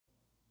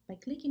By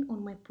clicking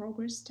on My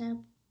Progress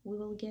tab, we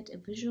will get a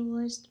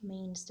visualized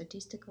main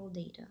statistical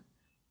data.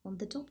 On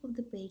the top of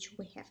the page,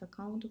 we have a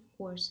count of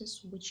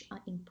courses which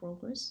are in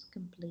progress,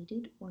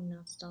 completed or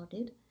not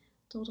started,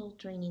 total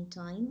training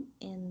time,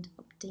 and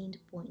obtained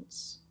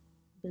points.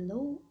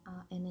 Below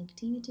are an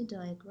activity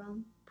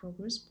diagram,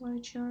 progress bar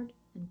chart,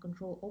 and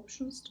control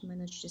options to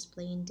manage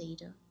displaying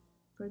data.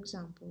 For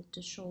example,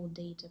 to show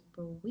data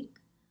per week,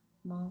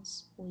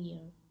 month, or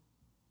year.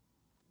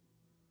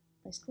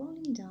 By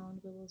scrolling down,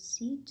 we will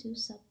see two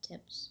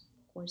subtabs,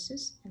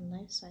 Courses and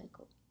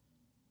Lifecycle.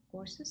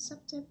 Courses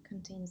subtab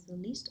contains the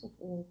list of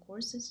all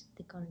courses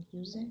the current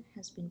user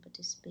has been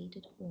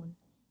participated on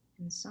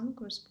and some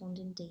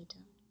corresponding data.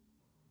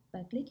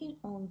 By clicking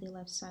on the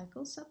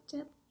Lifecycle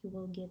subtab, you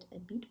will get a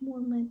bit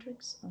more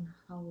metrics on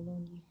how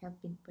long you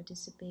have been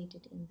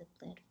participated in the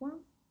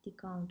platform, the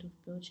count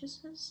of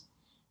purchases,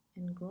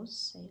 and gross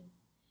sale.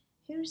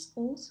 Here is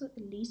also a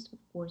list of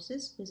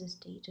courses with a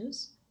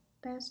status,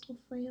 passed or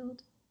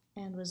failed,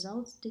 and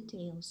results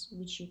details,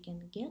 which you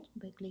can get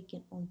by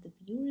clicking on the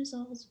View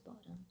Results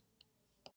button.